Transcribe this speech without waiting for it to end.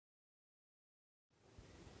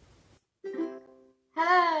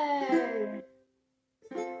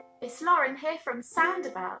it's Lauren here from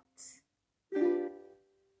Soundabout.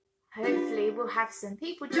 Hopefully we'll have some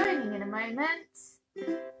people joining in a moment.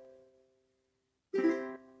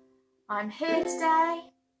 I'm here today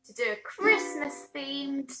to do a Christmas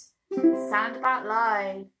themed Soundabout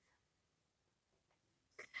Live.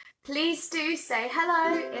 Please do say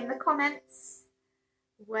hello in the comments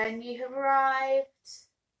when you have arrived.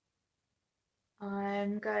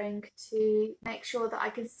 I'm going to make sure that I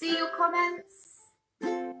can see your comments.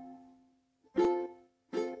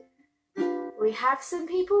 We have some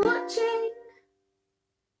people watching.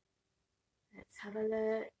 Let's have a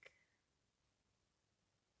look.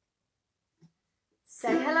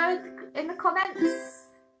 Say hello in the comments.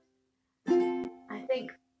 I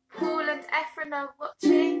think Paul and Ephraim are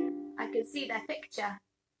watching. I can see their picture.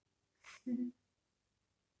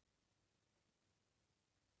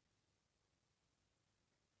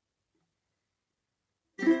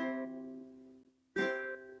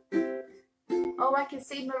 Oh, I can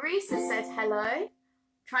see Marisa said hello. I'm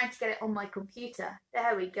trying to get it on my computer.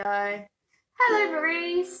 There we go. Hello,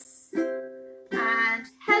 Maurice. And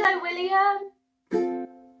hello, William.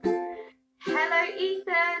 Hello,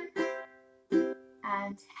 Ethan.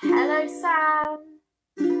 And hello, Sam.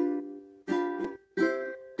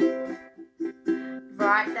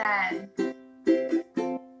 Right then.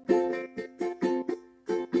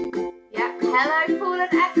 Yep, hello, Paul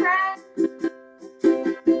and Ephraim.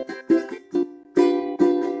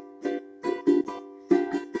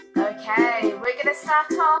 Okay, we're going to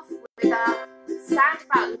start off with our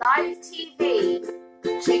Soundabout Live TV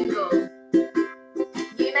jingle.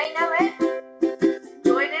 You may know it.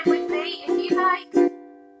 Join in with me if you like.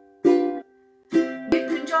 You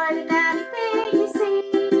can join in anything you see.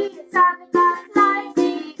 It's Soundabout Live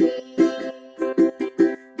TV.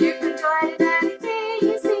 You can join in anything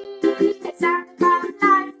you see. It's Soundabout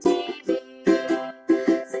Live TV.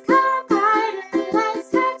 So come right in,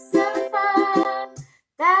 let's have some fun.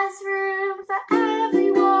 There's room for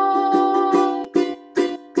everyone.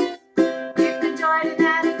 You can join in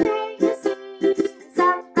anything you see. It's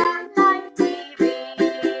Soundabout Live TV.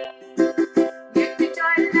 You can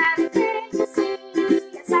join in anything you see.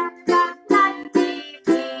 It's Soundabout Live TV.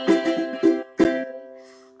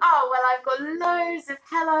 Oh, well, I've got loads of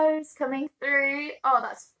hellos coming through. Oh,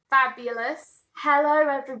 that's fabulous. Hello,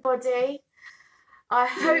 everybody. I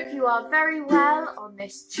hope you are very well on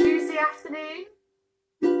this Tuesday afternoon.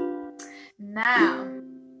 Now,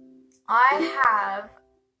 I have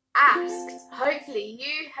asked, hopefully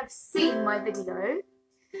you have seen my video,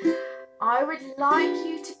 I would like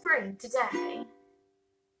you to bring today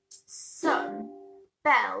some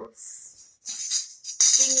bells,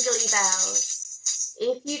 jingly bells.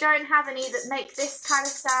 If you don't have any that make this kind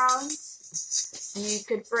of sound, you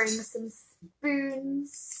could bring some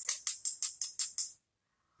spoons.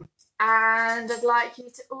 And I'd like you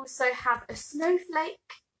to also have a snowflake.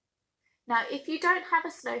 Now, if you don't have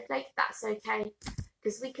a snowflake, that's okay,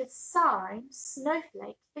 because we could sign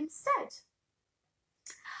snowflake instead.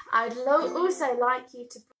 I'd also like you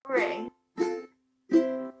to bring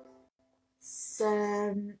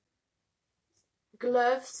some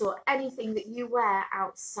gloves or anything that you wear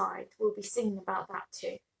outside. We'll be singing about that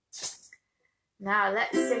too. Now,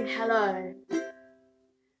 let's sing hello.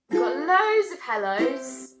 We've got loads of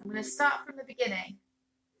hellos. I'm going to start from the beginning.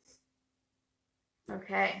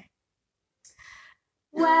 Okay.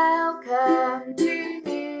 Welcome to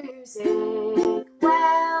music,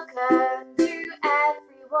 welcome to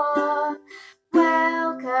everyone,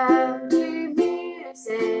 welcome to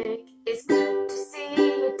music, it's good to see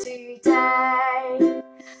you today.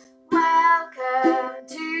 Welcome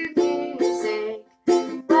to music,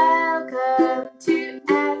 welcome to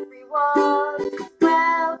everyone,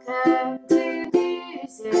 welcome to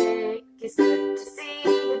music, it's good to see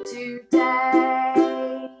you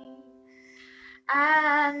today.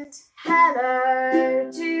 And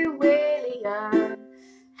hello to William,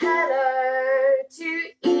 hello to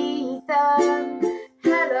Ethan,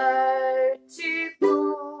 hello to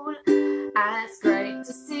Paul, and it's great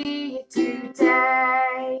to see you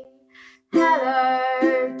today.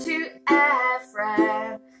 Hello to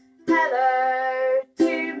Ephraim, hello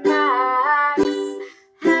to Max,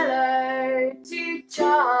 hello to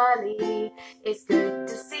Charlie, it's good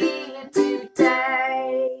to see you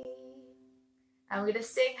today. I'm going to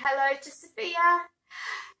sing hello to Sophia.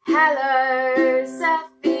 Hello,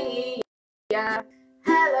 Sophia.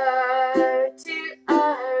 Hello to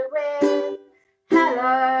Owen.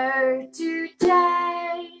 Hello to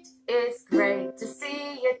Jade. It's great to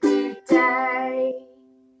see you today.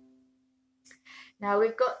 Now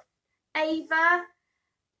we've got Ava.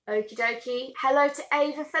 Okie dokie. Hello to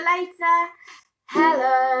Ava for later.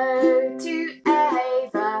 Hello to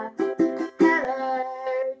Ava. Hello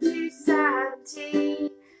to Santi.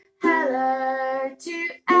 Hello to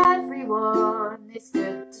everyone. It's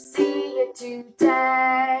good to see you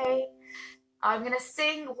today. I'm going to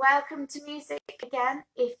sing Welcome to Music again.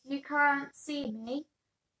 If you can't see me,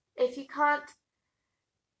 if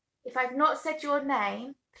I've not said your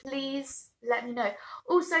name, please let me know.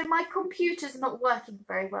 Also, my computer's not working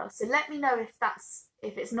very well, so let me know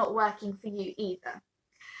if it's not working for you either.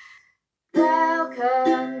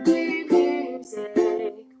 Welcome to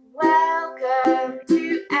music. Welcome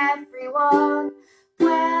to everyone.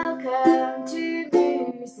 Welcome to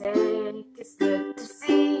music. It's good to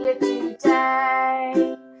see you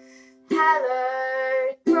today.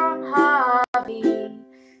 Hello from Harvey.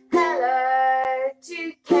 Hello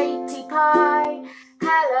to Katie Pie.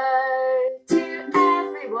 Hello to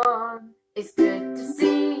everyone. It's good to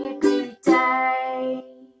see you today.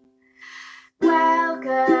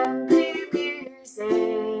 Welcome to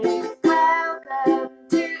music. Welcome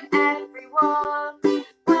to everyone.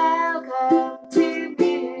 Welcome to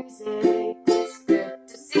music. It's good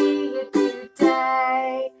to see you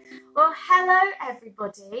today. Well, hello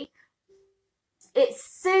everybody. It's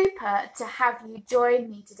super to have you join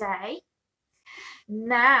me today.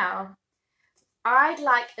 Now, I'd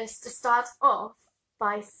like us to start off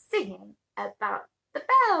by singing about the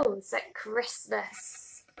bells at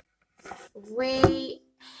Christmas. We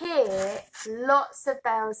hear lots of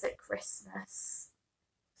bells at Christmas.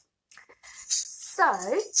 So,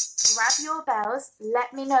 grab your bells,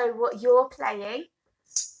 let me know what you're playing.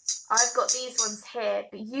 I've got these ones here,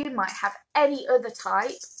 but you might have any other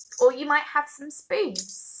type, or you might have some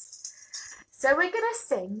spoons. So we're going to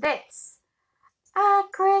sing this.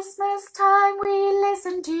 At Christmas time we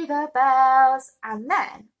listen to the bells, and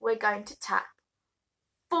then we're going to tap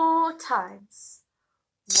 4 times.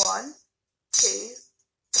 1, 2,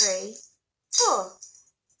 3, 4.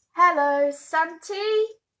 Hello, Santi.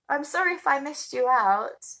 I'm sorry if I missed you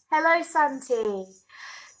out. Hello, Santi.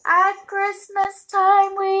 At Christmas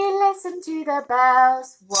time we listen to the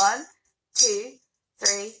bells. 1, 2,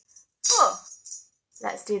 3, 4.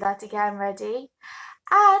 Let's do that again. Ready?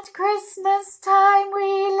 At Christmas time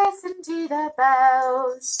we listen to the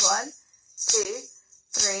bells. 1, 2,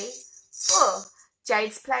 3, 4.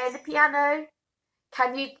 Jade's playing the piano.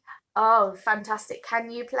 Can you? Oh, fantastic. Can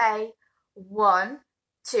you play 1,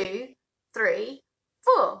 2, 3,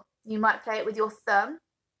 4? You might play it with your thumb,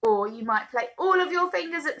 or you might play all of your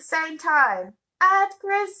fingers at the same time. At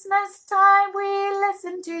Christmas time we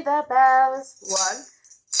listen to the bells. 1,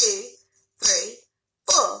 2, 3,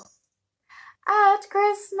 4. At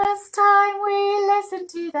Christmas time we listen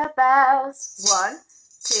to the bells. 1,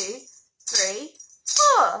 2, 3,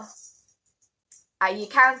 4. Are you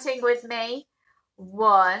counting with me?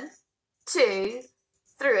 1, 2,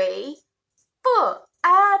 3, 4.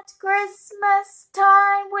 At Christmas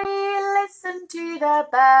time we listen to the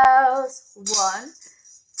bells. 1,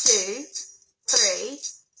 2, 3,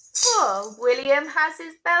 4. William has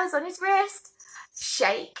his bells on his wrist.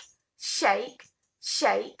 Shake, shake,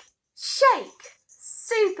 shake, shake.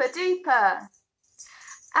 Super duper.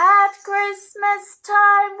 At Christmas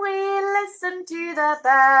time we listen to the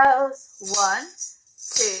bells. 1,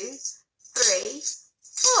 2, 3,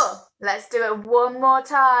 4. Let's do it one more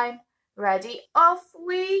time. Ready? Off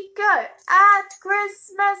we go. At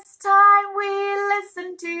Christmas time we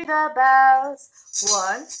listen to the bells.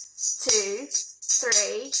 1, 2,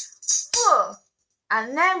 3, 4.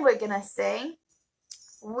 And then we're going to sing.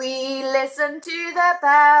 We listen to the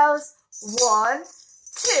bells. 1,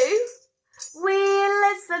 2. We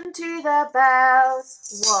listen to the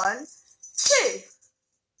bells. 1, 2.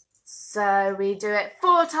 So we do it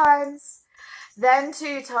 4 times, then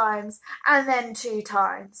 2 times, and then 2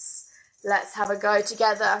 times. Let's have a go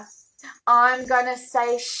together. I'm gonna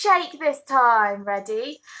say shake this time.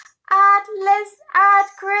 Ready? At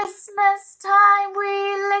Christmas time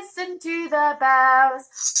we listen to the bells.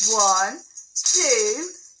 1, 2,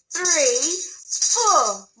 3,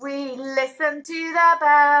 4. We listen to the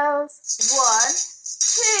bells. 1,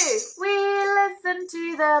 2. We listen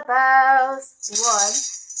to the bells. 1,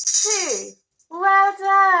 2. Well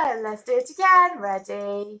done. Let's do it again.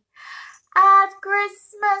 Ready? At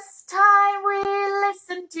Christmas time we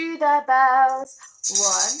listen to the bells.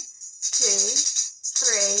 1, 2,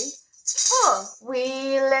 3, 4.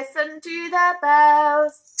 We listen to the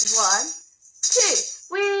bells. 1,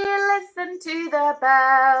 2. We listen to the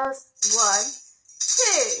bells. 1,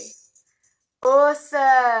 2.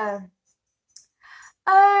 Awesome.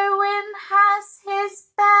 Owen has his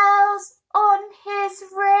bells on his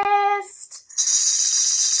wrist.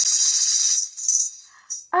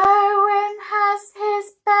 Owen has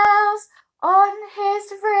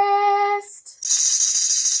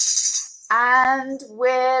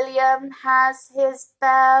has his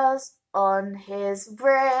bells on his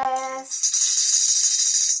wrist,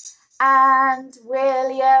 and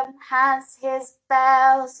William has his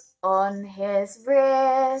bells on his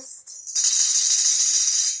wrist.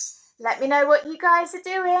 Let me know what you guys are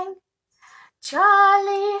doing.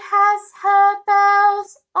 Charlie has her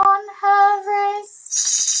bells on her wrist.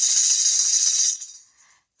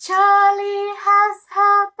 Charlie has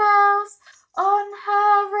her bells on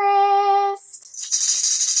her wrist.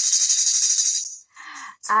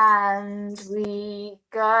 And we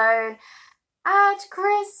go. At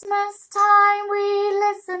Christmas time we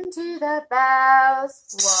listen to the bells.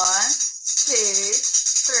 1, 2,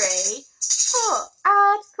 3, 4.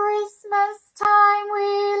 At Christmas time we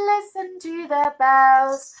listen to the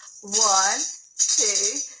bells. 1, 2,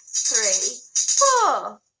 3,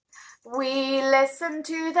 4. We listen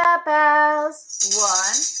to the bells.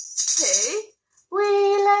 1, 2. We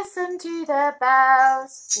listen to the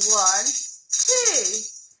bells. 1,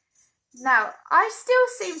 2. Now, I still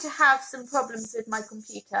seem to have some problems with my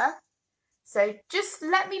computer, so just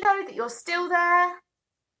let me know that you're still there.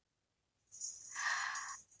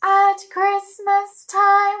 At Christmas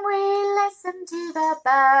time we listen to the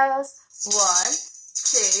bells. 1,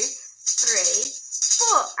 2, 3,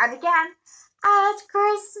 4. And again. At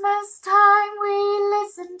Christmas time we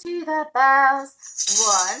listen to the bells.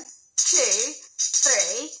 1, 2,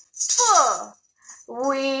 3, 4.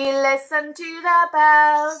 We listen to the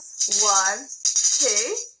bells. 1,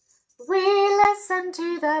 2. We listen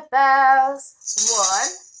to the bells.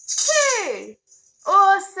 1, 2.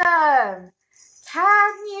 Awesome.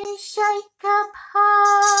 Can you shake up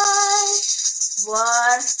high?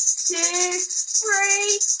 1, 2,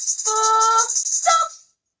 3, 4. Stop.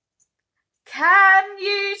 Can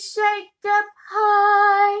you shake up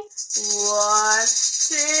high? 1,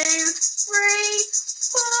 2, 3,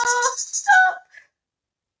 4. Stop.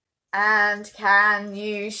 And can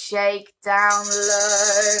you shake down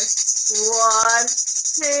low? 1,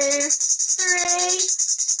 2, 3,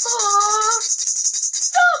 4.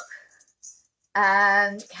 Stop.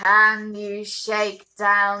 And can you shake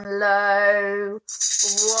down low?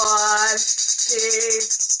 1, 2,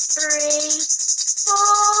 3,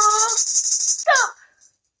 4. Stop.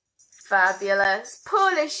 Fabulous.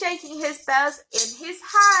 Paul is shaking his bells in his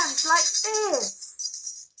hands like this.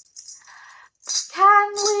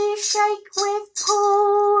 Can we shake with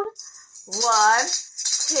Paul? 1,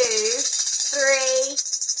 2, 3,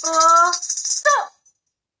 4. Stop.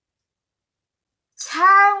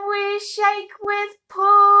 Can we shake with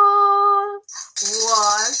Paul?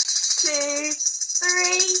 1, 2,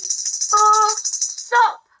 3, 4.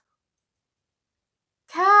 Stop.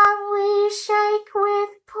 Can we shake with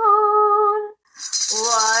Paul?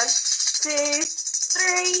 1, 2,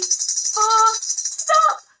 3, 4.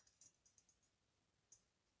 Stop.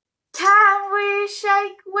 Can we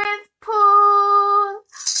shake with Paul?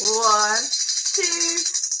 1, 2,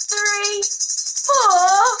 3,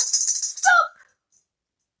 4. Stop.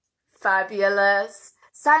 Fabulous.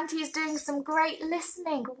 Santi's doing some great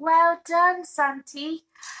listening. Well done, Santi.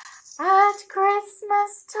 At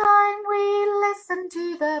Christmas time we listen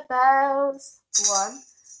to the bells. 1,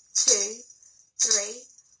 2, 3,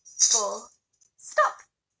 4. Stop.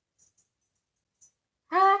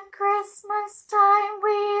 At Christmas time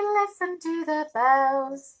we listen to the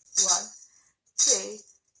bells. 1, 2,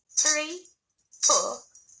 3, 4.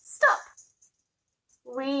 Stop.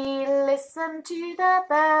 We listen to the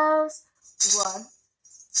bells. 1,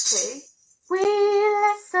 2. We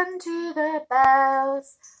listen to the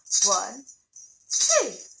bells. 1,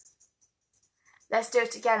 2. Let's do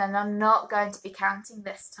it again, and I'm not going to be counting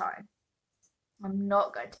this time. I'm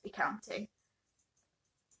not going to be counting.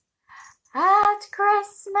 At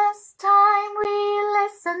Christmas time we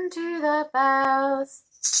listen to the bells.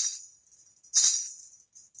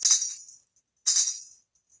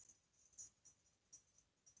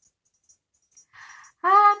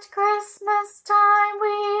 At Christmas time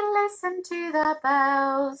we listen to the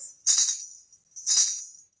bells.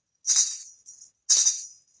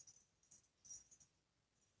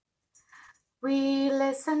 We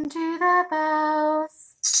listen to the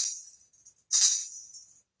bells.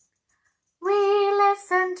 We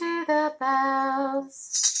listen to the bells.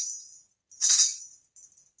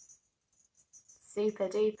 Super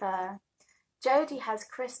duper. Jodie has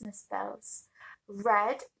Christmas bells.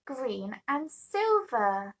 Red, green and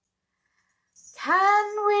silver. Can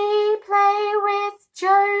we play with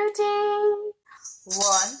Jodie?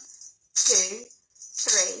 1, 2,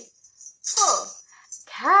 3, 4.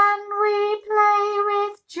 Can we play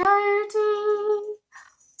with Jodie?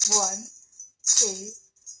 1, 2,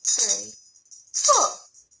 3, 4.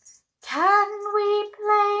 Can we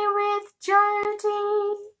play with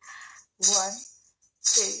 1,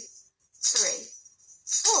 2, 3,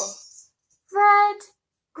 4. Red,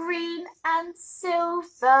 green and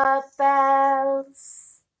silver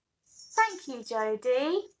bells. Thank you,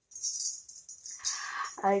 Jodie.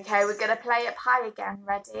 Okay, we're going to play up high again.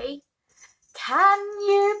 Ready? Can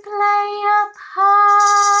you play up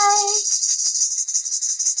high?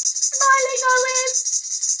 Smiling, Owen.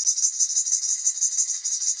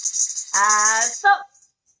 And stop.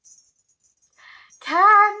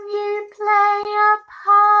 Can you play up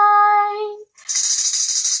high?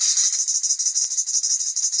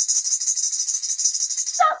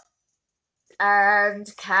 Stop.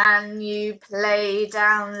 And can you play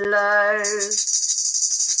down low?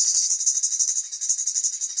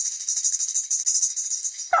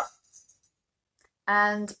 Stop.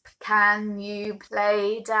 And can you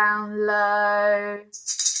play down low?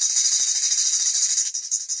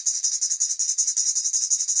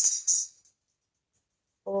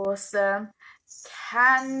 Awesome.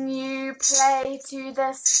 Can you play to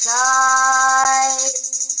the sky?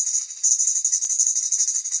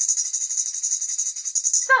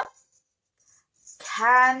 Stop.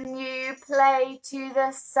 Can you play to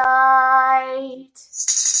the side?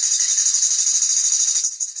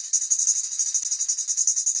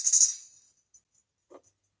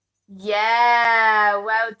 Yeah,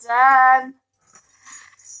 well done.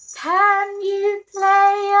 Can you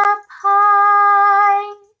play up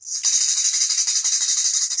high?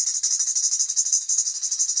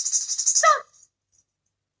 Stop.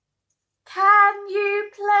 Can you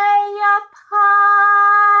play up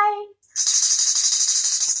high?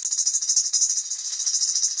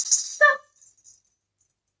 Stop.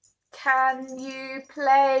 Can you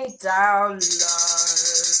play down low?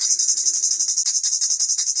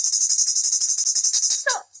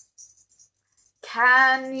 Stop.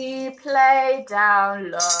 Can you play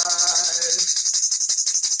down low?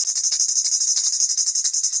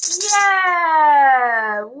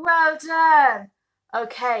 Yeah, well done.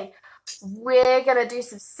 Okay, we're going to do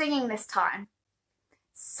some singing this time.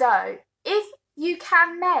 So, if you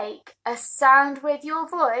can make a sound with your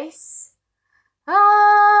voice, ah,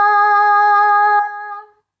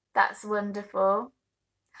 that's wonderful.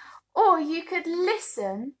 Or you could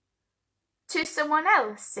listen to someone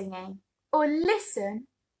else singing, or listen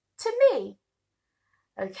to me.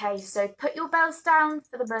 Okay, so put your bells down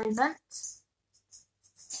for the moment.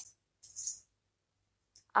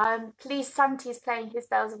 Please, Santi's playing his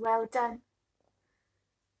bells. Well done.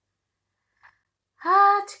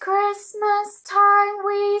 At Christmas time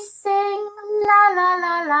we sing la la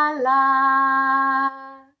la la la.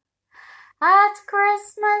 At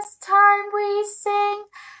Christmas time we sing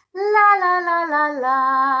la la la la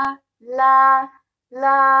la. La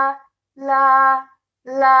la la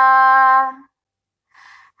la.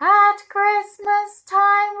 At Christmas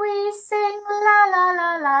time we sing la la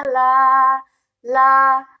la la la.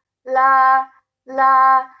 La la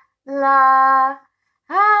la la.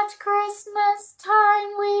 At Christmas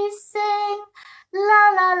time we sing la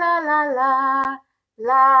la la la la.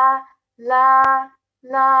 La la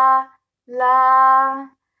la la.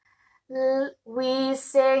 We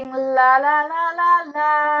sing la la la la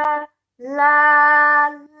la. La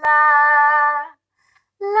la.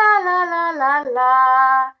 La la la la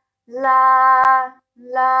la. La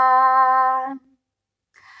la.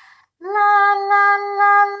 La la la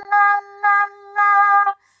la la la.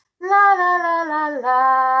 La la la la la.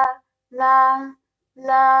 La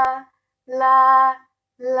la la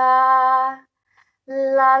la.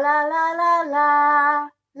 La la la la la.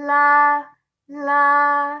 La la.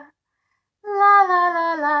 La la la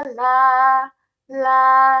la la.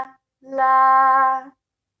 La la.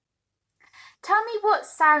 Tell me what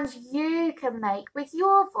sounds you can make with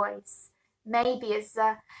your voice. Maybe it's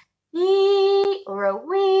a ee or a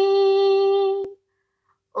wee,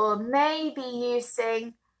 or maybe you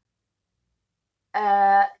sing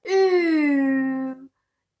ooh,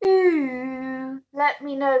 ooh. Let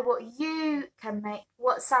me know what you can make,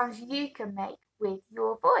 what sounds you can make with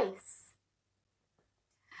your voice.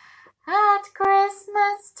 At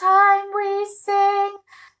Christmas time we sing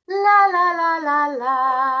la la la la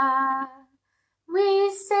la. We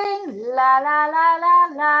sing la la la la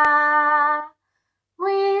la.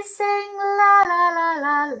 We sing la la la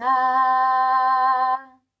la la.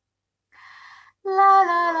 La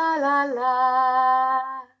la la la la.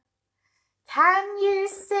 Can you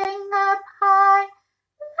sing up high?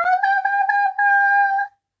 La la la la la.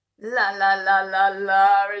 La la la la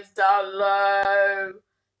la is down low.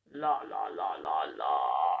 La la la la la.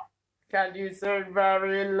 Can you sing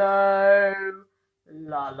very low?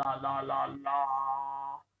 La la la la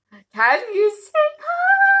la. Can you sing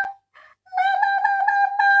high? La la la la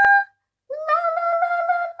la.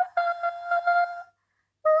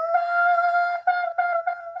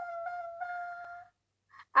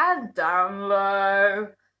 and down low.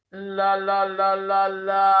 La la la la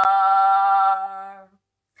la.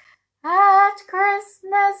 At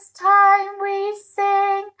Christmas time we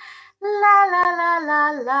sing la la la la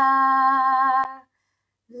la.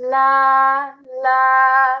 La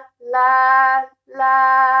la la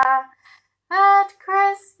la. At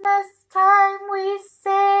Christmas time we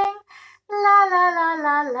sing la la la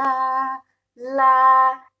la la.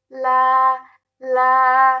 La la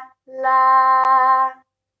la la.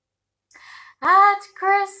 At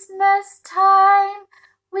Christmas time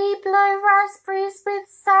we blow raspberries with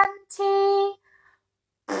Santy.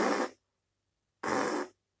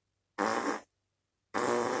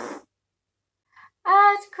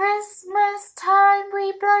 At Christmas time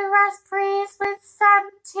we blow raspberries with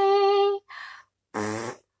Santy.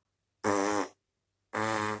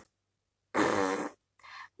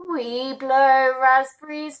 We blow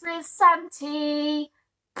raspberries with Santy.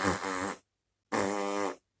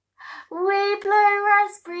 We blow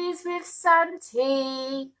raspberries with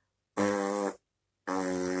Santy.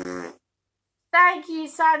 Thank you,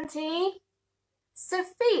 Santy.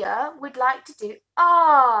 Sophia would like to do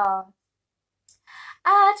ah.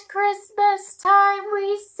 At Christmas time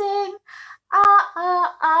we sing ah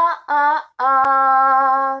ah ah ah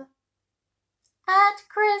ah. At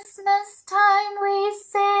Christmas time we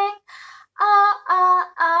sing ah ah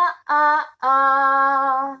ah ah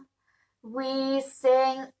ah. We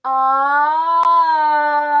sing ah.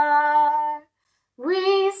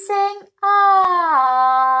 We sing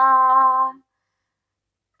ah.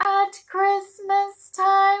 At Christmas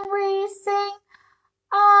time we sing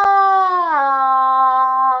ah.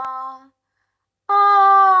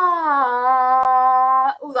 Ah.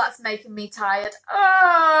 Oh, that's making me tired.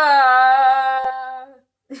 Ah.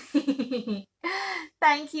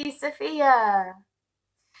 Thank you, Sophia.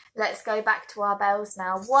 Let's go back to our bells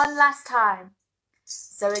now one last time.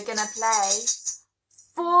 So we're going to play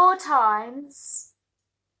 4 times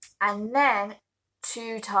and then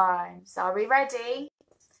 2 times. Are we ready?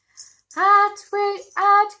 At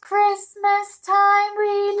Christmas time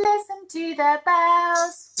we listen to the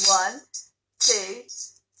bells. 1, 2,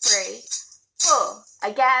 3, 4.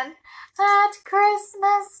 Again. At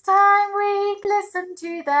Christmas time we listen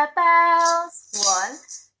to the bells. 1,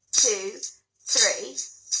 2, 3,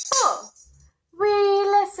 4. We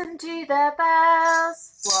listen to the bells.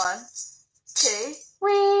 1, 2.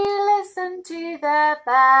 We listen to the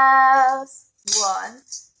bells. 1,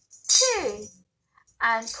 2.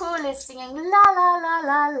 And Paul is singing la la la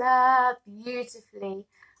la la beautifully.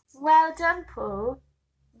 Well done, Paul.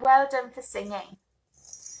 Well done for singing.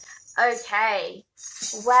 Okay,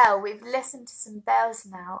 well, we've listened to some bells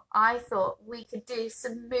now. I thought we could do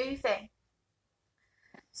some moving.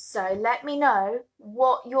 So let me know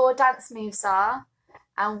what your dance moves are,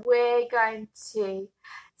 and we're going to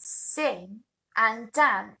sing and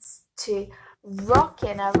dance to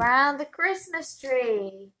Rocking Around the Christmas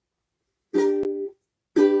Tree.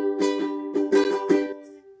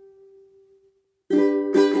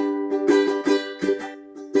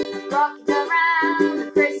 Rocking around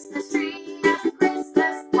the Christmas tree at the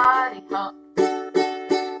Christmas party hop.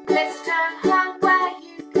 Let's turn home where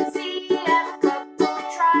you can see every couple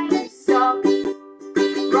trying to stop.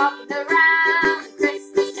 Rocking around the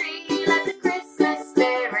Christmas tree, let the Christmas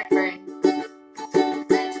spirit ring.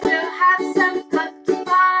 We'll have some cookie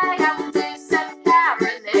pie and we'll do some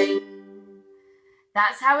caroling.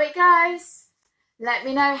 That's how it goes. Let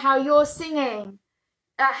me know how you're singing,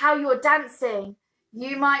 how you're dancing.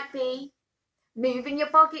 You might be moving your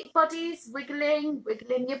bodies, wiggling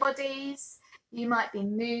your bodies. You might be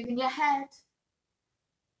moving your head.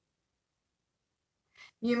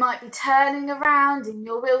 You might be turning around in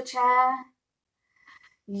your wheelchair.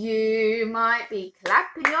 You might be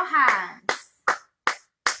clapping your hands.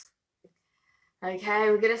 Okay,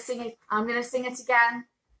 we're gonna sing it. I'm gonna sing it again.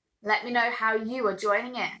 Let me know how you are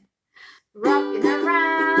joining in. Rocking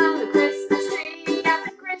around the Christmas tree at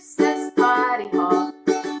the Christmas party hop.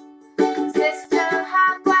 This little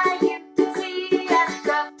hand where you can see every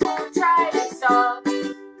couple try to stop.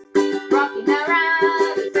 Rocking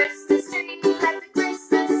around the Christmas tree, let the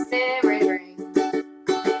Christmas spirit ring.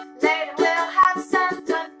 Later we'll have some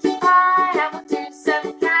pumpkin pie and we'll do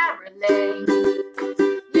some caroling.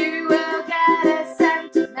 You will get a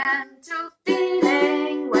sentimental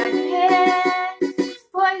feeling when you hear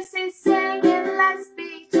voices singing, let's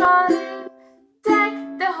be jolly. Deck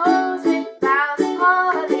the halls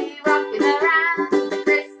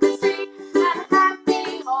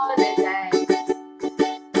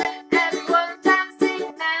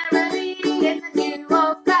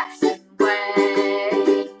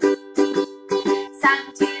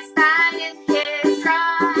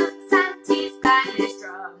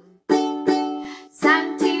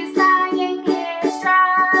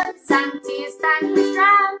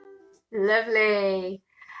drown. Lovely.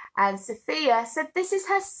 And Sophia said this is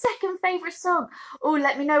her second favourite song. Oh,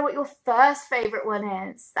 let me know what your first favourite one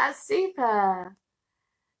is. That's super.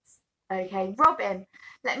 Okay, Robin,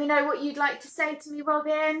 let me know what you'd like to say to me,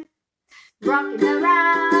 Robin. Rocking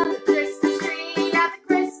around the Christmas tree at the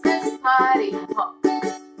Christmas party hop.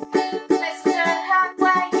 Mistletoe hung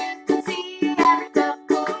where you can see every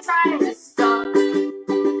couple trying to stop.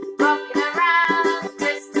 Rocking around the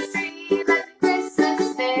Christmas tree, let the Christmas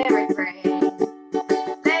spirit ring.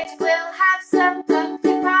 Later we'll have some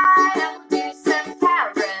pumpkin pie and we'll do some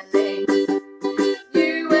caroling.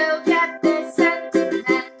 You will get this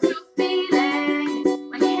sentimental feeling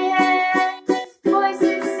when you hear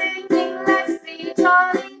voices singing, let's be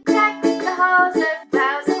jolly, deck the halls of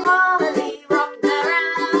boughs of holly, rocking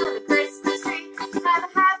around the Christmas tree, have a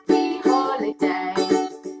happy holiday.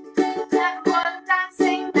 Everyone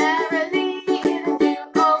dancing merrily in a new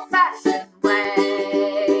old-fashioned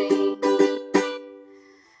way.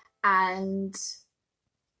 And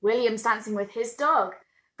William's dancing with his dog.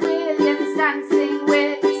 William's dancing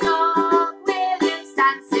with his dog. William's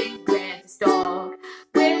dancing with his dog.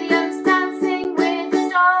 William's dancing with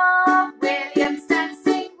his dog. William's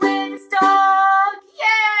dancing with his dog.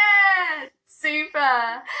 Yeah!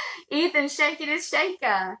 Super! Ethan's shaking his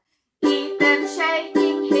shaker. Ethan's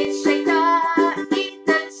shaking his shaker.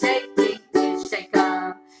 Ethan's shaking his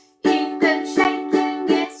shaker. Ethan's shaking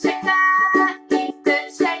his shaker.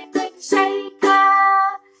 Ethan's shaking his shaker.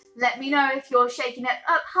 Let me know if you're shaking it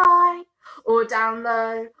up high or down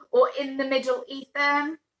low or in the middle,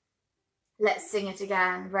 Ethan. Let's sing it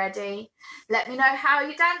again. Ready? Let me know how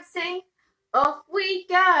you're dancing. Off we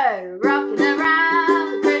go. Rocking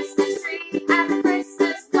around the Christmas tree at the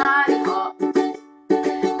Christmas party hop.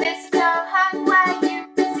 Mistletoe hung where you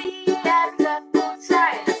can see every couple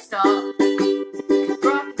trying to stop.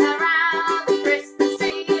 Rocking around the Christmas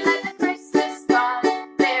tree, let the Christmas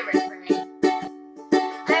spirit ring.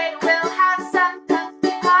 Later we'll have some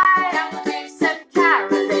pumpkin pie and we'll do some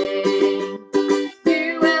caroling.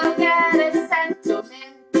 You will get a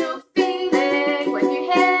sentimental feeling when you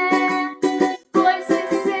hear voices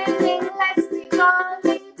singing, let's be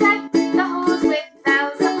jolly, deck the halls with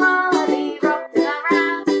boughs of holly, rocking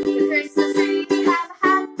around the Christmas tree, have a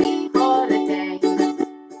happy holiday.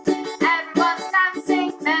 Everyone's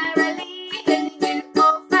dancing merrily in the new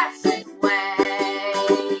old-fashioned way.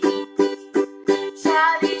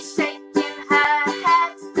 Charlie's shaking her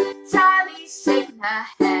head. Charlie's shaking her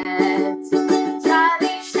head.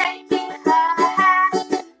 Charlie's shaking her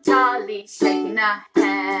head. Charlie's shaking her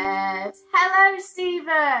head. Hello,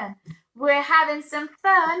 Stephen. We're having some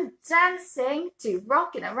fun dancing to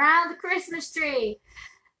Rocking Around the Christmas Tree.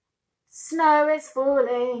 Snow is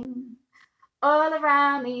falling all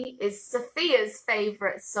around me is Sophia's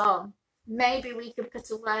favourite song. Maybe we could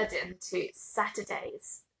put a word into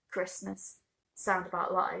Saturday's Christmas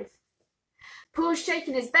Soundabout Live. Paul's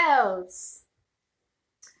shaking his bells.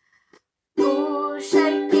 Paul's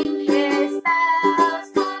shaking his bells.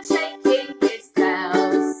 Paul's shaking his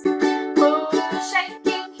bells. Paul's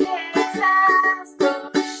shaking his bells.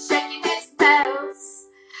 Paul's shaking his bells.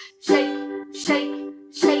 Shake, shake,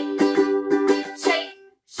 shake. Shake,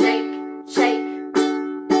 shake, shake.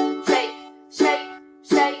 Shake, shake,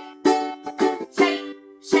 shake. Shake,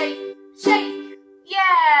 shake, shake.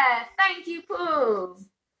 Yeah, thank you, Paul.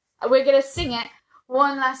 We're going to sing it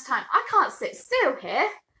one last time. I can't sit still here.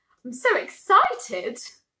 I'm so excited.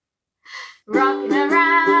 Rocking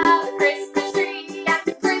around the Christmas tree at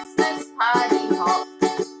the Christmas party hop.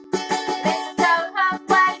 Mistletoe hung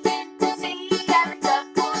where you can see every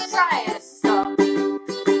couple trying to stop.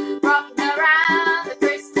 Rocking around the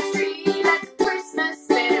Christmas tree, let the Christmas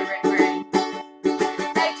spirit ring.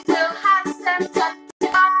 Later we'll have some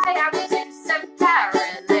pumpkin pie and we'll do some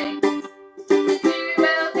caroling. You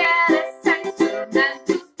will get a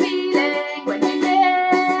sentimental feeling when you hear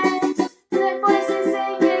the voices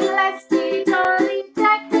singing, let's be jolly,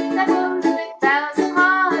 deck the halls with boughs of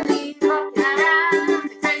holly, rocking around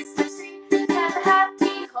the Christmas tree, have a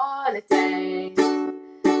happy holiday.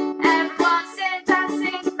 Everyone's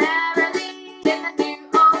dancing merrily in the new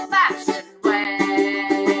old-fashioned way.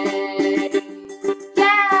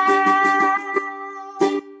 Yeah!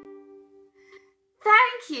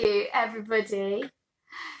 Thank you, everybody.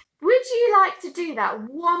 Would you like to do that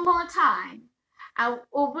one more time? And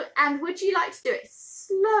would you like to do it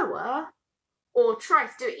slower or try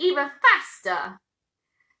to do it even faster?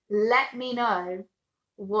 Let me know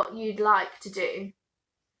what you'd like to do.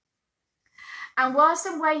 And whilst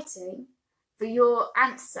I'm waiting for your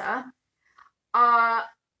answer,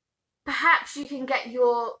 perhaps you can get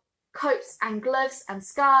your coats and gloves and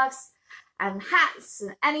scarves and hats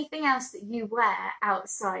and anything else that you wear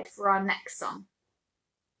outside for our next song.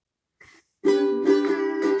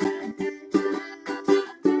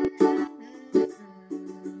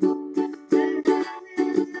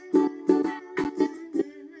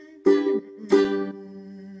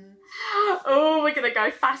 Oh, we're gonna go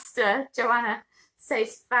faster. Joanna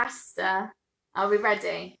says faster. Are we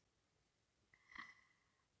ready?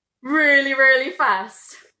 Really, really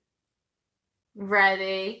fast.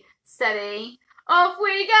 Ready, steady, off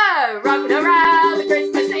we go! Rocking around the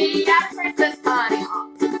Christmas tree at a Christmas party hop.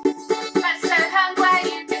 Let's go home where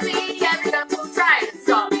you can see every couple try and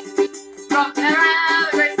stop. Rocking around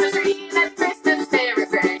the Christmas tree, let Christmas spirit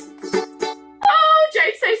ring. Oh,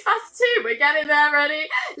 Jake says fast too. We're getting there, ready?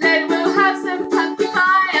 Later we'll have some pumpkin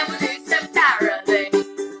pie and we'll do some caroling.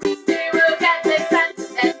 You will get this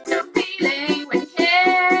sentimental feeling when you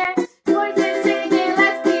hear voices singing,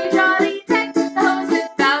 let's be jolly, take the horse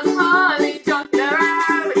with bells and holly, rocking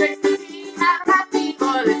around the Christmas tree, have a happy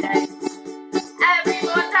holiday.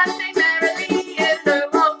 Everyone dancing merrily in the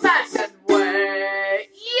old-fashioned way.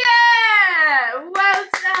 Yeah! Well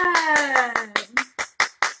done!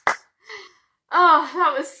 Oh,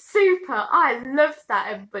 that was super. I loved that,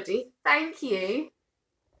 everybody. Thank you.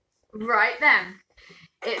 Right then,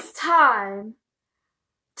 it's time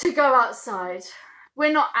to go outside.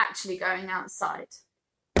 We're not actually going outside.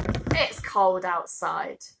 It's cold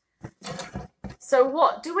outside. So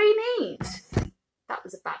what do we need? That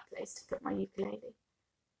was a bad place to put my ukulele.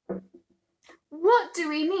 What do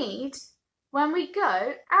we need when we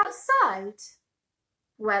go outside?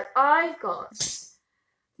 Well, I've got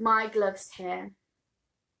my gloves here.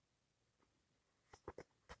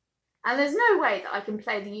 And there's no way that I can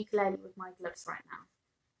play the ukulele with my gloves right now.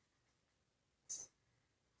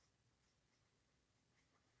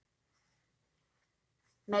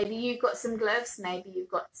 Maybe you've got some gloves, maybe you've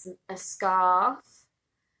got a scarf,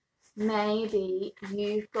 maybe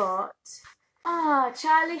you've got,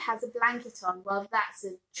 Charlie has a blanket on. Well, that's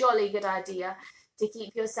a jolly good idea to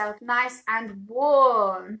keep yourself nice and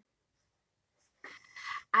warm.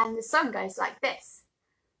 And the song goes like this.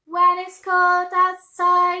 When it's cold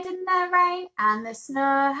outside in the rain and the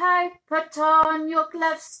snow, put on your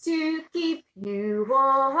gloves to keep you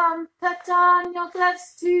warm. Put on your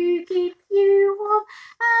gloves to keep you warm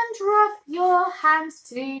and rub your hands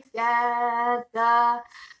together.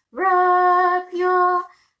 Rub your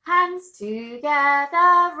hands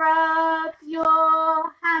together. Rub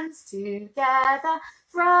your hands together.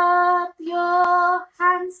 Rub your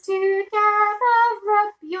hands together,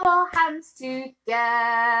 rub your hands together.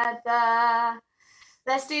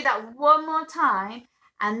 Let's do that one more time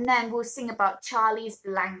and then we'll sing about Charlie's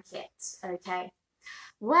blanket, okay?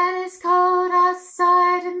 When it's cold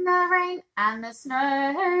outside in the rain and the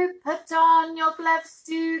snow, put on your gloves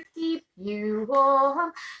to keep you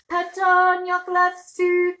warm. Put on your gloves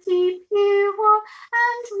to keep you warm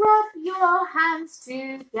and rub your hands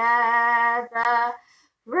together.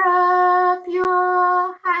 Rub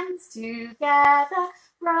your hands together,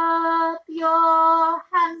 rub your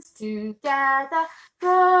hands together,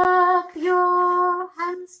 rub your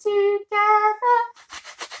hands together,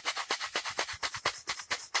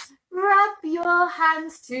 rub your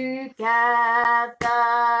hands together.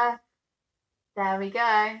 There we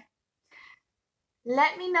go.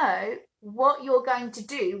 Let me know what you're going to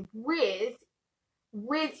do with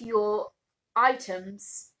your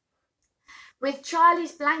items. With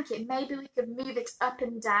Charlie's blanket, maybe we could move it up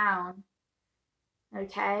and down.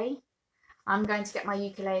 Okay? I'm going to get my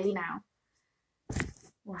ukulele now.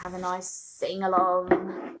 We'll have a nice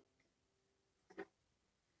sing-along.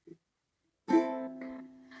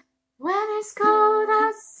 When it's cold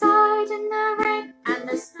outside in the rain and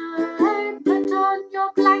the snow, put on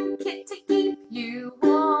your blanket to keep you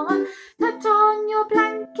warm. Put on your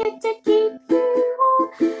blanket to keep you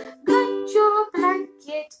warm. Put your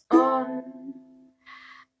blanket on.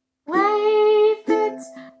 Wave it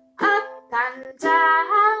up and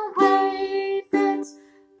down, wave it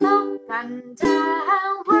up and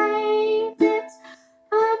down, wave it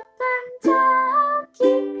up and down,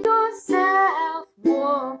 keep yourself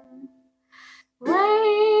warm.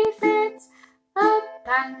 Wave it up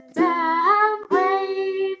and down,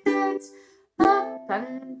 wave it up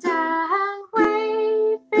and down,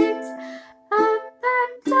 wave it up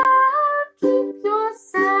and down, keep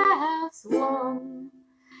yourselves warm.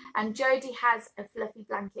 And Jodie has a fluffy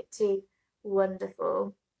blanket too.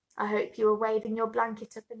 Wonderful. I hope you are waving your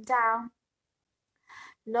blanket up and down.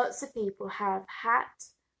 Lots of people have hat,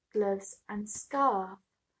 gloves and scarf.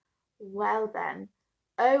 Well then,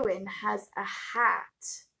 Owen has a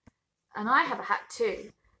hat. And I have a hat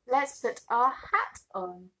too. Let's put our hat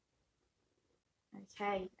on.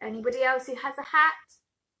 Okay, anybody else who has a hat?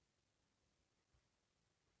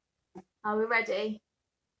 Are we ready?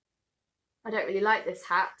 I don't really like this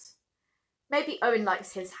hat. Maybe Owen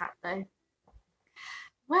likes his hat though.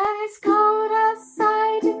 When it's cold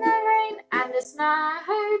outside in the rain and the snow,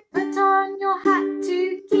 put on your hat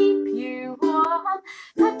to keep you warm.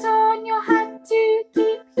 Put on your hat to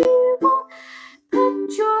keep you warm.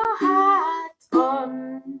 Put your hat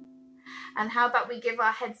on. And how about we give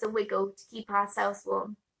our heads a wiggle to keep ourselves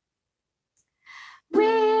warm?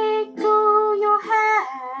 Wiggle your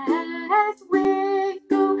head,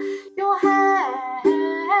 wiggle your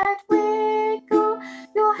head, wiggle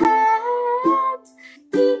your head,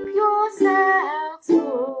 keep yourselves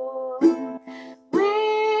warm.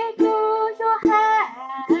 Wiggle your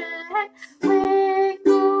head,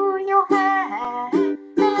 wiggle your head,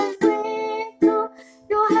 wiggle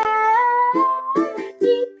your head,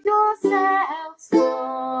 keep yourselves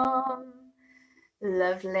warm.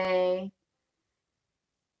 Lovely.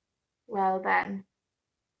 Well then,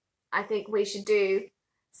 I think we should do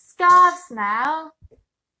scarves now.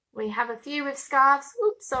 We have a few with scarves.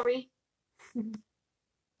 Oops, sorry.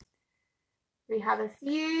 We have a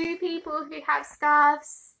few people who have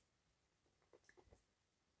scarves.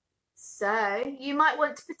 So you might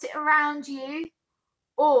want to put it around you,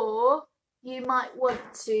 or you might want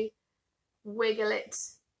to wiggle it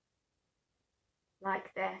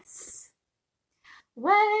like this.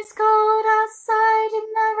 When it's cold outside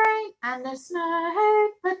in the rain and the snow,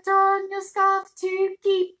 put on your scarf to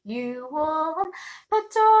keep you warm.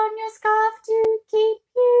 Put on your scarf to keep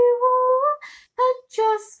you warm. Put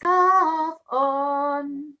your scarf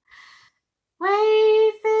on.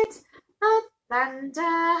 Wave it up and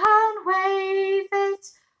down, wave it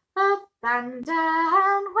up and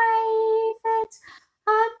down, wave it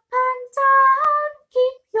up and down.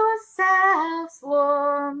 Keep yourselves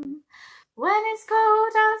warm. When it's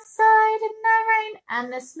cold outside in the rain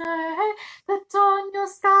and the snow, put on your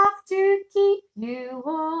scarf to keep you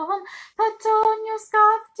warm. Put on your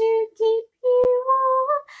scarf to keep you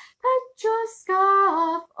warm. Put your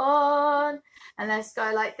scarf on. And let's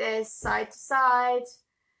go like this, side to side.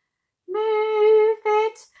 Move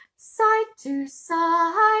it side to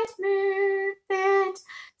side. Move it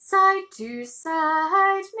side to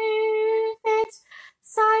side. Move it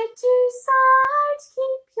side to side,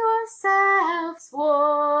 keep yourselves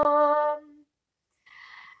warm.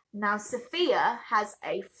 Now Sophia has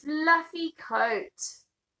a fluffy coat.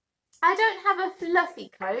 I don't have a fluffy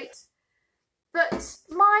coat, but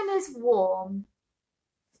mine is warm.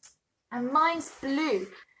 And mine's blue.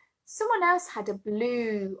 Someone else had a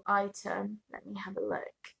blue item. Let me have a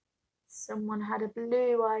look. Someone had a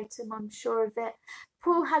blue item, I'm sure of it.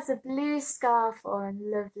 Paul has a blue scarf on,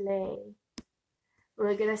 lovely.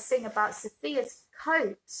 We're going to sing about Sophia's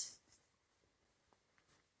coat.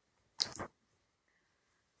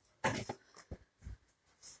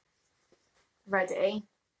 Ready?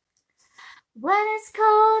 When it's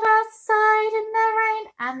cold outside in the rain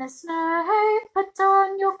and the snow, put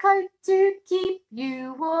on your coat to keep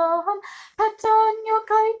you warm. Put on your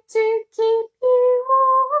coat to keep you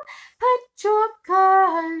warm. Put your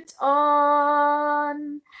coat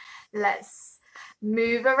on. Let's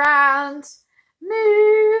move around.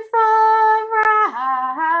 Move around,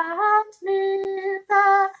 move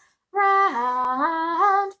around,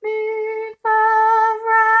 move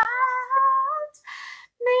around,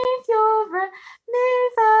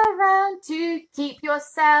 move around to keep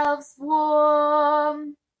yourselves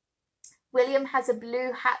warm. William has a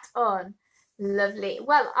blue hat on. Lovely.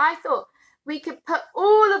 Well, I thought we could put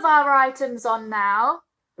all of our items on now,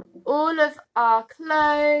 all of our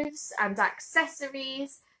clothes and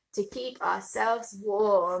accessories, to keep ourselves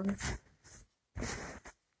warm.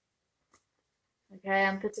 Okay,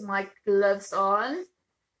 I'm putting my gloves on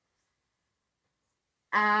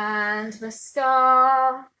and my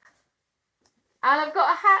scarf, and I've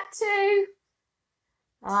got a hat too.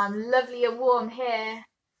 Oh, I'm lovely and warm here.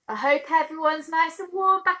 I hope everyone's nice and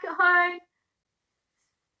warm back at home.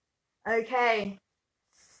 Okay,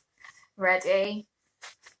 ready?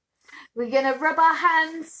 We're gonna rub our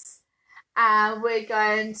hands and we're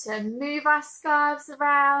going to move our scarves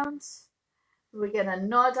around. We're going to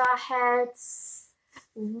nod our heads,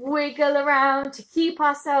 wiggle around to keep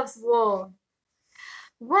ourselves warm.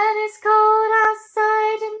 When it's cold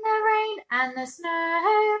outside in the rain and the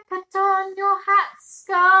snow, put on your hat,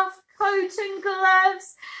 scarf, coat and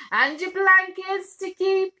gloves and your blankets to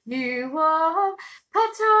keep you warm.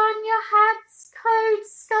 Put on your hats,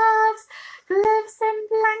 coats, scarves, gloves and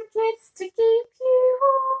blankets to keep you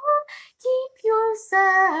warm. Keep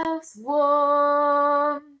yourselves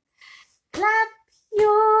warm. Clap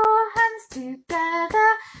your hands together.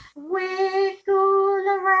 together, wiggle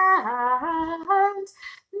around,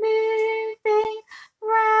 moving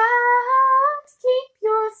round, keep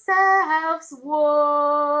yourselves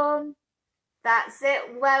warm. That's it,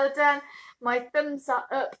 well done. My thumbs are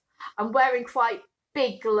up. I'm wearing quite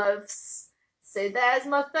big gloves. So there's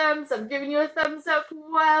my thumbs. I'm giving you a thumbs up.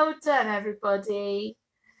 Well done, everybody.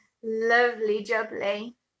 Lovely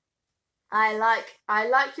jubbly. I like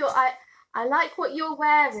what you're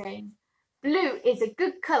wearing. Blue is a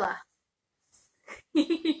good colour.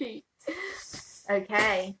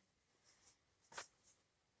 Okay.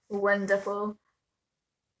 Wonderful.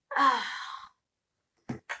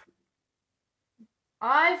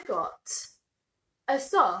 I've got a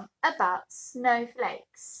song about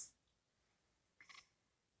snowflakes.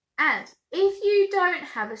 And if you don't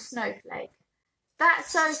have a snowflake,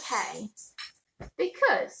 that's okay,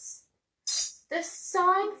 because the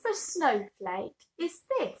sign for snowflake is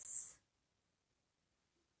this.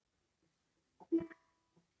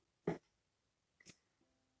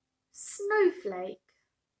 Snowflake.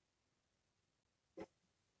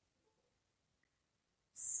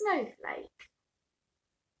 Snowflake.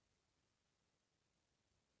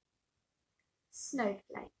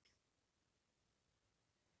 Snowflake.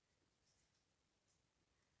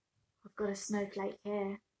 I've got a snowflake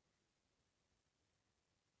here.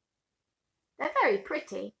 They're very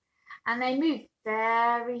pretty and they move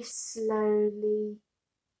very slowly.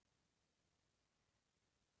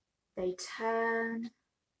 They turn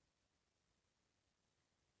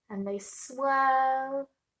and they swirl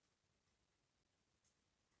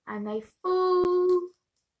and they fall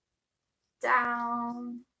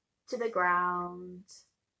down to the ground.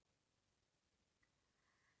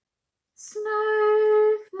 Snowflakes,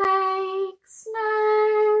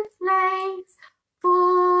 snowflakes,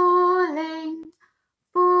 falling,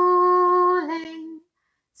 falling,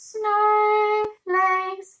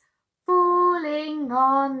 snowflakes falling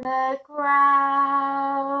on the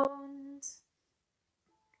ground.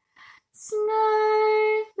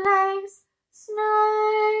 Snowflakes,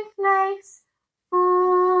 snowflakes,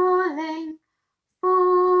 falling,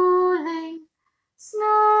 falling,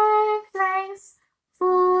 snowflakes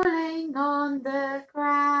falling on the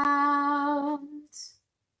ground.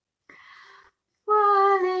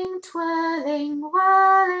 Whirling, twirling,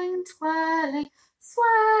 whirling, twirling,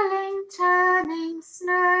 swirling, turning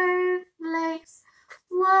snowflakes.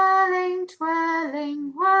 Whirling,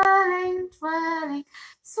 twirling, whirling, twirling,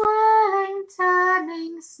 swirling,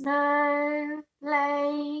 turning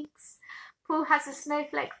snowflakes. Paul has a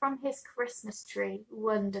snowflake from his Christmas tree.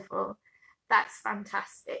 Wonderful. That's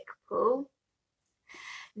fantastic, Paul.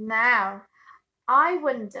 Now, I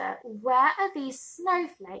wonder, where are these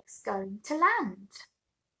snowflakes going to land?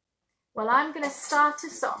 Well, I'm going to start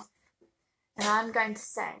us off and I'm going to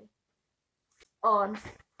say, on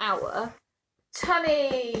our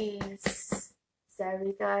tummies. There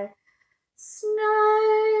we go. Snowflakes,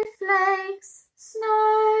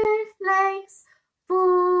 snowflakes,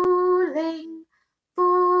 falling,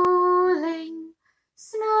 falling,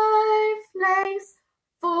 snowflakes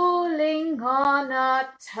falling on our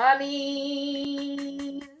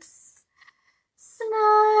tummies.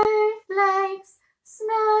 Snowflakes,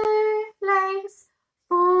 snowflakes,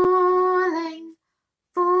 falling,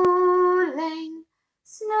 falling,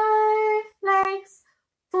 snowflakes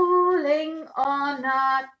falling on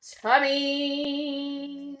our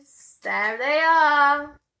tummies. There they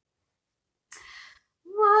are.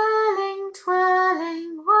 Whirling,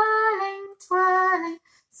 twirling, whirling, twirling,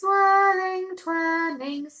 swirling,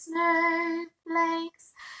 twirling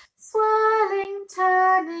snowflakes. Swirling,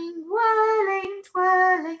 turning, whirling,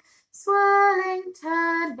 twirling, swirling,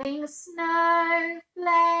 turning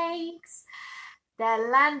snowflakes.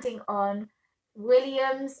 They're landing on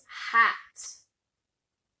William's hat.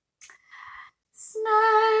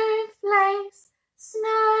 Snowflakes,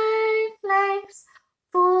 snowflakes,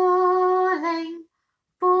 falling,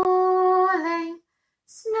 falling,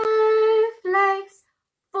 snowflakes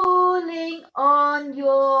falling on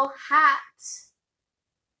your hat.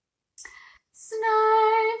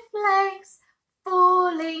 Snowflakes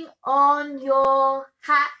falling on your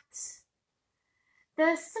hat.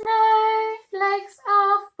 The snowflakes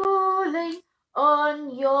are falling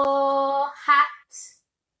on your hat.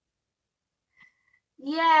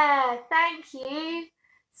 Yeah, thank you.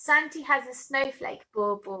 Santi has a snowflake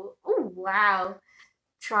bauble. Oh, wow.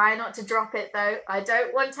 Try not to drop it though. I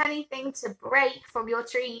don't want anything to break from your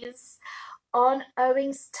trees. On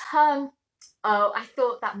Owen's tongue. Oh, I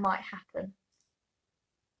thought that might happen.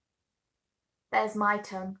 There's my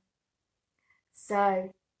tongue.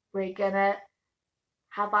 So we're gonna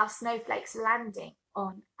have our snowflakes landing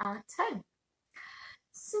on our tongue.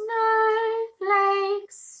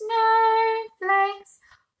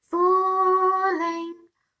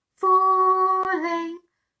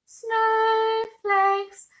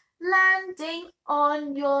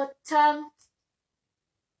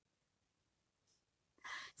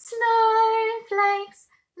 snowflakes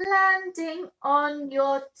landing on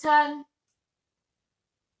your tongue.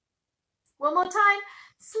 One more time.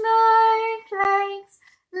 Snowflakes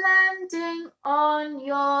landing on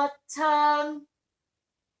your tongue.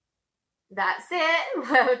 That's it.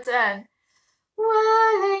 Well done.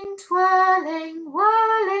 Whirling, twirling,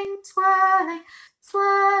 whirling, twirling,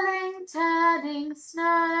 swirling, turning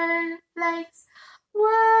snowflakes.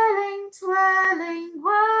 Whirling, twirling,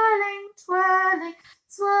 whirling, twirling,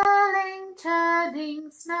 swirling, turning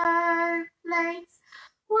snowflakes.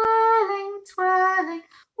 Whirling, twirling,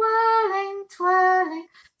 whirling, twirling,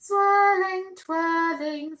 swirling,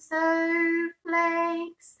 twirling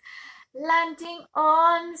snowflakes. Landing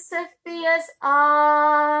on Sophia's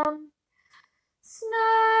arm.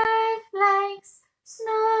 Snowflakes,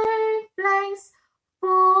 snowflakes,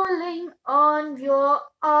 falling on your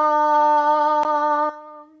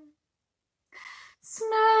arm.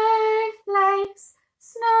 Snowflakes,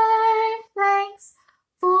 snowflakes,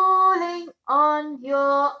 falling on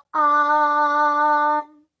your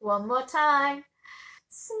arm. One more time.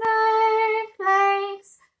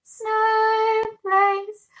 Snowflakes,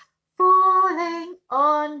 snowflakes, falling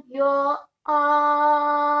on your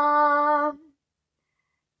arm.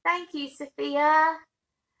 Thank you, Sophia.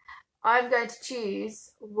 I'm going to choose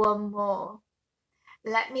one more.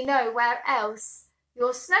 Let me know where else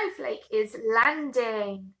your snowflake is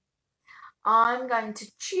landing. I'm going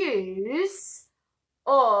to choose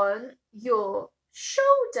on your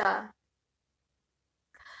shoulder.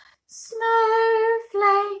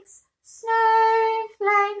 Snowflakes,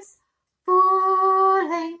 snowflakes,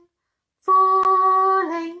 falling,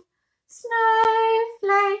 falling,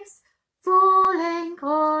 snowflakes, falling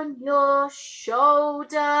on your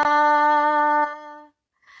shoulder.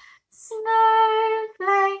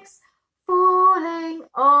 Snowflakes falling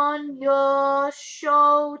on your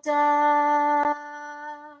shoulder.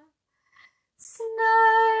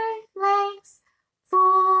 Snowflakes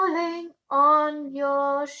falling on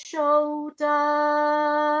your shoulder.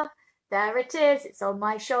 There it is, it's on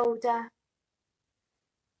my shoulder.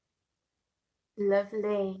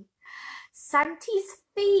 Lovely. Santi's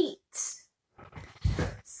feet.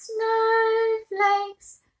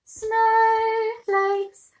 Snowflakes,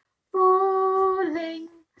 snowflakes, falling,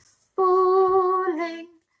 falling,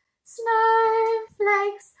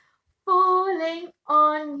 snowflakes falling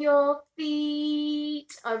on your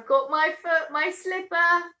feet. I've got my foot, my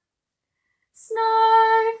slipper.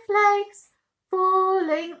 Snowflakes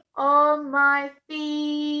falling on my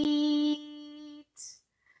feet.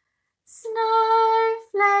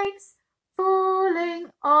 Snowflakes falling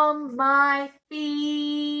on my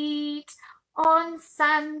feet. On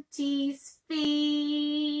Santi's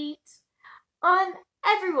feet. On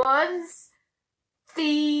everyone's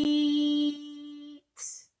feet.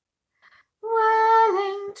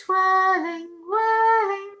 Whirling, twirling,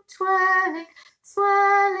 whirling, twirling,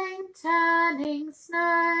 swirling, turning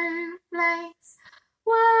snowflakes.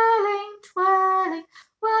 Whirling, twirling,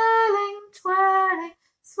 whirling, twirling,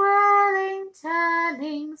 swirling,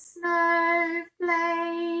 turning snowflakes.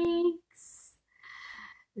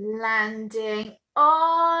 Landing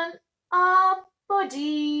on our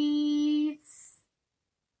bodies.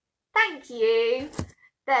 Thank you.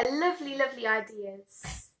 They're lovely, lovely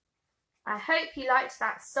ideas. I hope you liked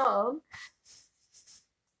that song.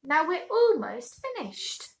 Now we're almost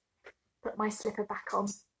finished. Put my slipper back on.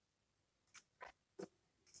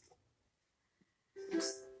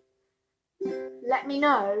 Let me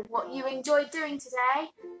know what you enjoyed doing today.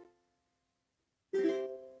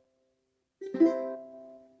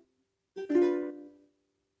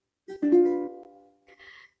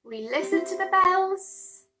 We listened to the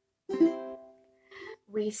bells.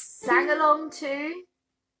 We sang along to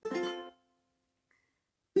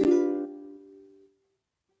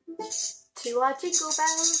our jingle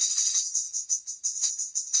bells.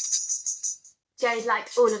 Jade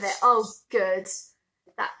liked all of it. Oh, good.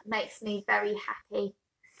 That makes me very happy.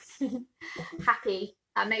 Happy.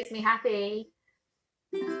 That makes me happy.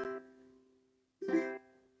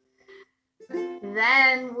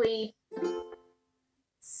 Then we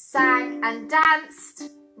sang and danced,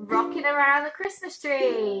 rocking around the Christmas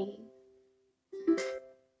tree.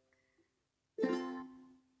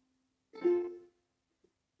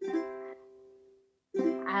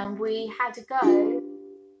 And we had a go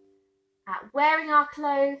at wearing our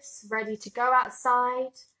clothes, ready to go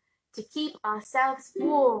outside to keep ourselves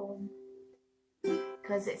warm,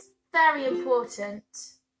 because it's very important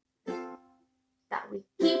that we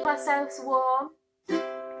keep ourselves warm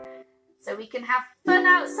so we can have fun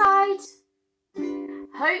outside.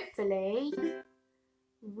 Hopefully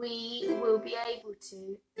we will be able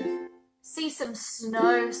to see some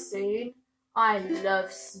snow soon. I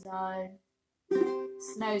love snow.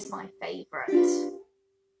 Snow's my favourite.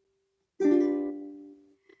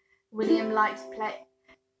 William liked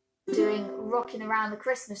doing rocking around the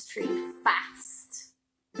Christmas tree fast.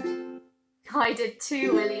 I did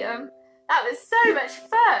too, William. That was so much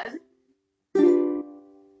fun.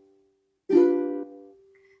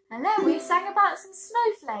 And then we sang about some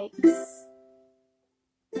snowflakes.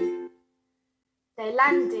 They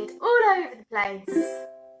landed all over the place,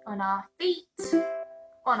 on our feet,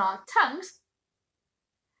 on our tongues,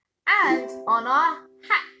 and on our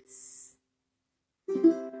hats.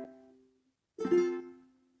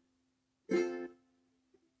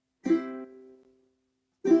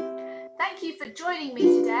 Thank you for joining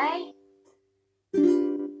me today.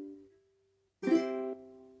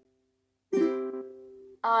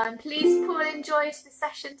 I'm pleased Paul enjoyed the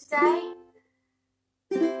session today.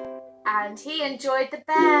 And he enjoyed the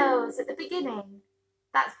bells at the beginning.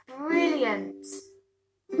 That's brilliant.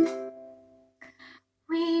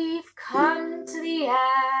 We've come to the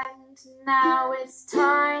end, now it's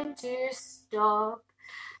time to stop.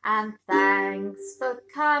 And thanks for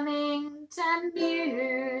coming to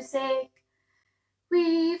music.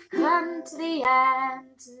 We've come to the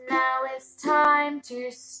end, now it's time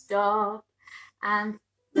to stop. And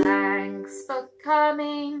thanks for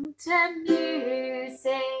coming to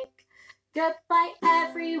music. Goodbye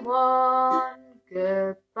everyone,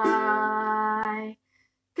 goodbye.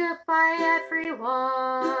 Goodbye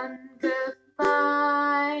everyone,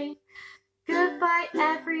 goodbye. Goodbye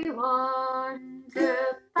everyone,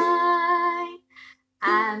 goodbye.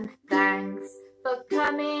 And thanks for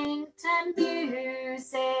coming to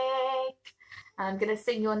music. I'm going to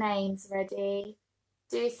sing your names, ready?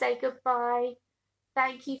 Do say goodbye.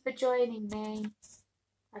 Thank you for joining me.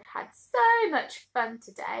 I've had so much fun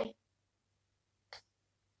today.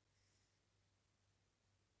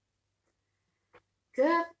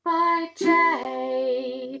 Goodbye,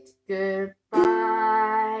 Jade.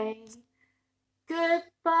 Goodbye.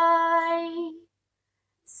 Goodbye,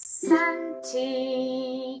 Santi.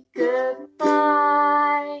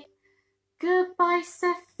 Goodbye. Goodbye,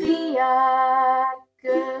 Sophia.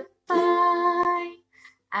 Goodbye.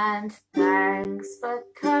 And thanks for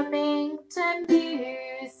coming to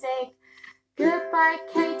music. Goodbye,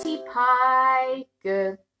 Katie Pie.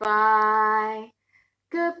 Goodbye.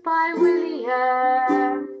 Goodbye,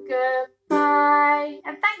 William. Goodbye.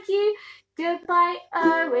 And thank you. Goodbye,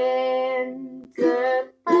 Owen.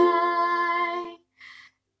 Goodbye.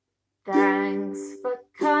 Thanks for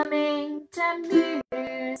coming to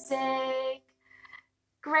music.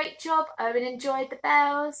 Great job, Owen enjoyed the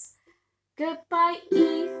bells. Goodbye,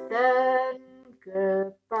 Ethan.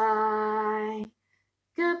 Goodbye.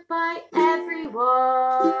 Goodbye,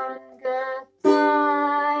 everyone.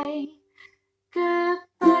 Goodbye.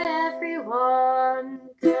 Goodbye, everyone.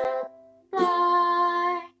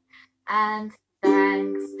 Goodbye. And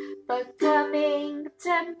thanks for coming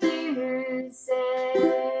to music.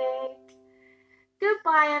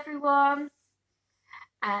 Goodbye, everyone.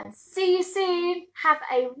 And see you soon. Have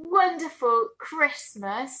a wonderful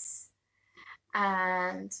Christmas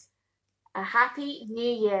and a happy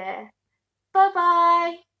New Year.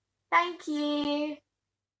 Bye-bye. Thank you.